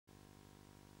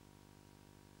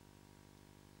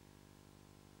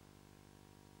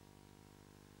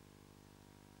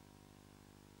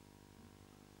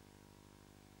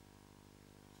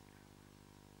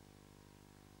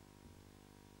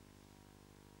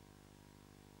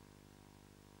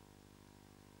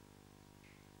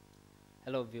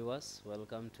Hello viewers,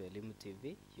 welcome to Elimu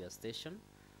TV, your station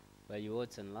where you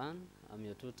watch and learn. I'm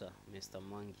your tutor, Mr.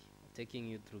 Mwangi, taking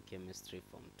you through chemistry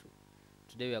form 2.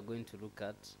 Today we are going to look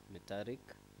at metallic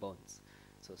bonds.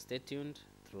 So stay tuned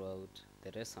throughout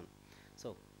the lesson.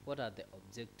 So what are the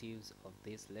objectives of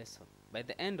this lesson? By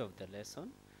the end of the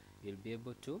lesson, you'll be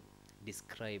able to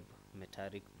describe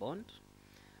metallic bond,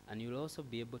 and you'll also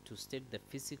be able to state the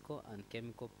physical and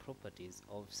chemical properties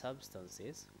of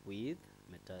substances with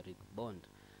metallic bond.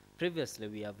 Previously,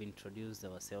 we have introduced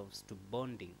ourselves to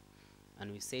bonding, and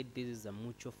we said this is a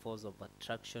mutual force of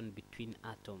attraction between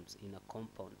atoms in a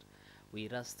compound. We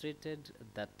illustrated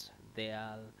that there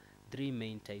are three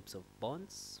main types of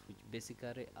bonds, which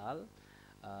basically are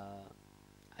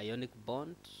ionic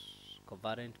bond,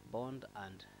 covalent bond,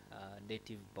 and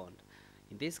dative bond.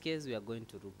 In this case, we are going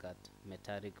to look at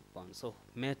metallic bonds. So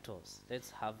metals,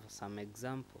 let's have some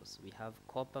examples. We have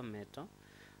copper metal,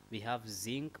 we have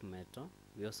zinc metal,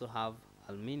 we also have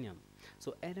aluminum.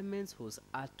 So elements whose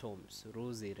atoms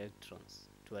lose electrons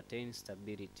to attain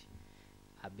stability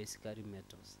are basically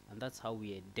metals, and that's how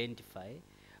we identify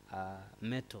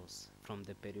metals from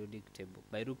the periodic table,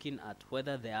 by looking at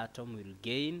whether the atom will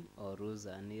gain or lose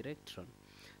an electron.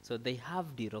 So they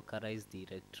have delocalized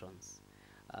electrons.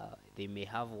 They may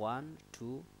have 1,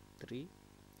 2, 3,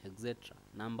 etc.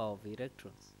 number of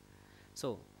electrons.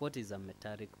 So what is a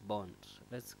metallic bond?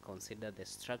 Let's consider the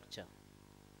structure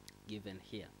given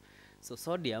here. So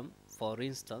sodium, for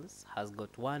instance, has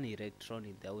got 1 electron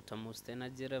in the outermost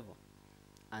energy level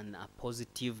and a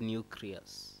positive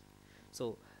nucleus.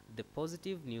 So the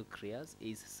positive nucleus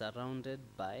is surrounded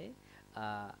by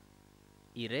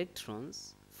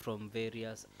electrons from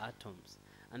various atoms,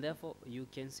 and therefore you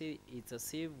can see it's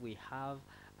as if we have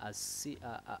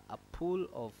a pool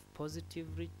of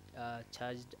positively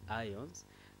charged ions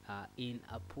in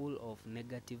a pool of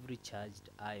negatively charged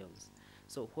ions.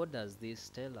 So what does this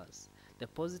tell us? The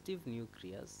positive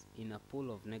nucleus in a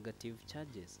pool of negative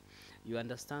charges. You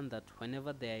understand that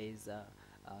whenever there is a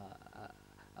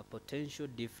potential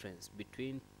difference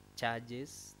between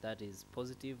charges, that is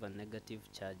positive and negative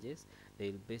charges, they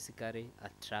will basically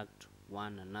attract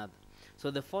one another.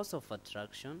 So the force of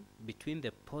attraction between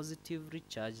the positively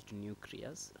charged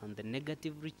nucleus and the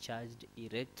negatively charged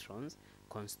electrons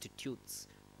constitutes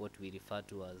what we refer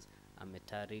to as a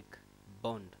metallic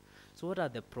bond. So what are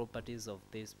the properties of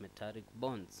these metallic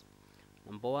bonds?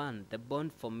 Number one, the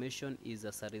bond formation is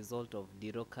as a result of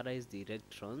delocalized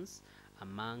electrons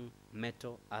among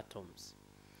metal atoms.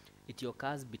 It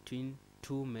occurs between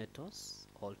two metals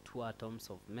or two atoms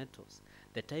of metals.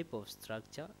 The type of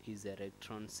structure is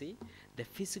electron C. The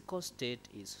physical state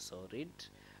is solid,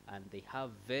 and they have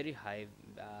very high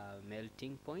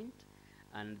melting point,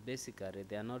 and basically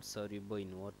they are not soluble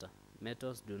in water.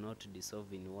 Metals do not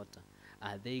dissolve in water.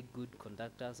 Are they good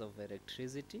conductors of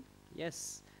electricity?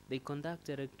 Yes, they conduct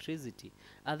electricity.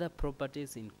 Other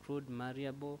properties include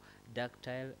malleable,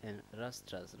 ductile, and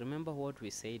lustrous. Remember what we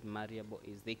said malleable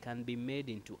is they can be made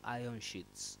into iron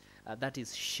sheets. That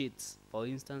is sheets. For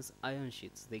instance, iron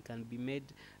sheets. They can be made,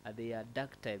 they are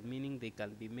ductile, meaning they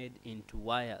can be made into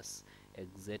wires,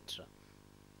 etc.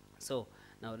 So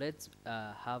now let's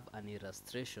have an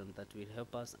illustration that will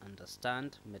help us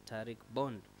understand metallic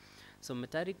bond. So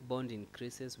metallic bond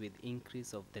increases with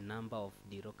increase of the number of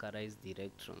delocalized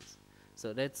electrons.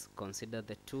 So let's consider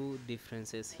the two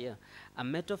differences here. A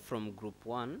metal from group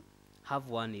 1 have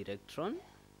 1 electron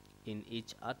in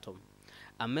each atom.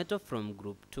 A metal from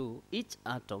group 2, each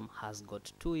atom has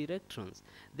got 2 electrons.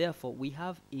 Therefore, we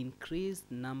have increased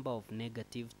number of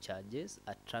negative charges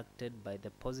attracted by the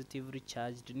positively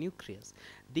charged nucleus.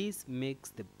 This makes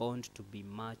the bond to be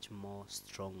much more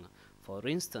stronger. For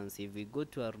instance, if we go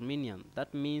to aluminum,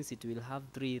 that means it will have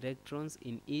 3 electrons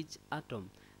in each atom.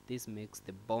 This makes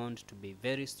the bond to be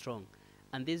very strong,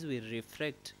 and this will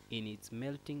reflect in its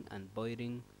melting and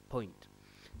boiling point.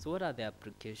 So what are the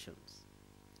applications?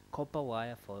 Copper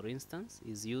wire, for instance,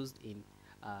 is used in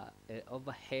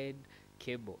overhead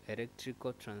cable,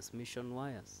 electrical transmission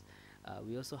wires.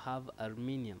 We also have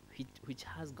aluminum, which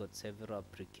has got several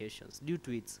applications due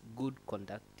to its good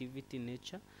conductivity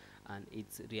nature and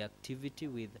its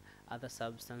reactivity with other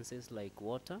substances like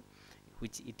water,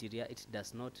 which it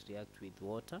does not react with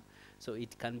water. So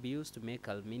it can be used to make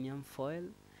aluminum foil.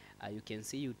 You can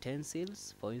see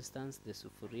utensils, for instance, the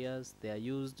sufurias, they are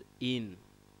used in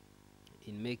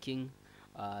making,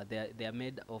 they are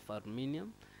made of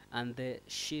aluminum, and the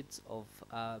sheets of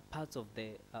parts of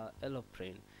the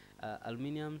aeroplane.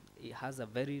 Aluminum, it has a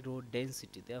very low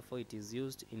density, therefore it is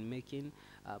used in making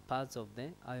parts of the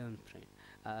iron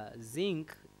plane.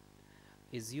 Zinc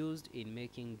is used in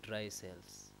making dry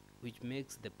cells. which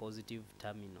makes the positive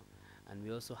terminal. And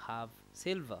we also have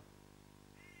silver,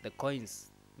 the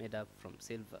coins made up from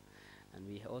silver. And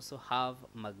we also have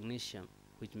magnesium,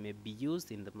 which may be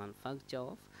used in the manufacture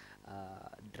of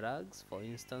drugs, for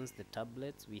instance the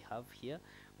tablets we have here,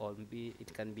 or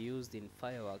it can be used in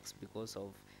fireworks because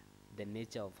of the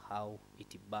nature of how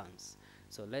it burns.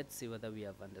 So let's see whether we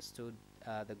have understood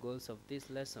the goals of this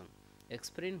lesson.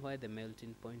 Explain why the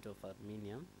melting point of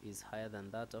aluminium is higher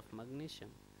than that of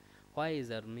magnesium. Why is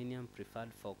aluminium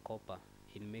preferred for copper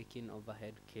in making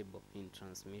overhead cable in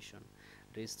transmission?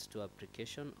 Risks to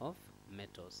application of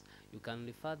metals. You can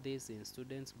refer this in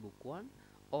Students Book 1,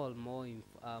 or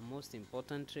most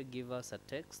importantly, give us a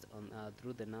text on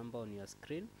through the number on your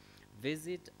screen.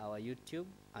 Visit our YouTube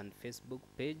and Facebook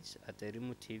page at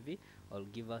Elimu TV, or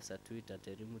give us a tweet at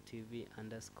Elimu TV_KE.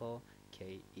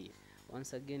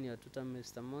 Once again, your tutor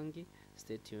Mr. Mongi.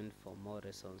 Stay tuned for more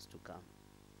lessons to come.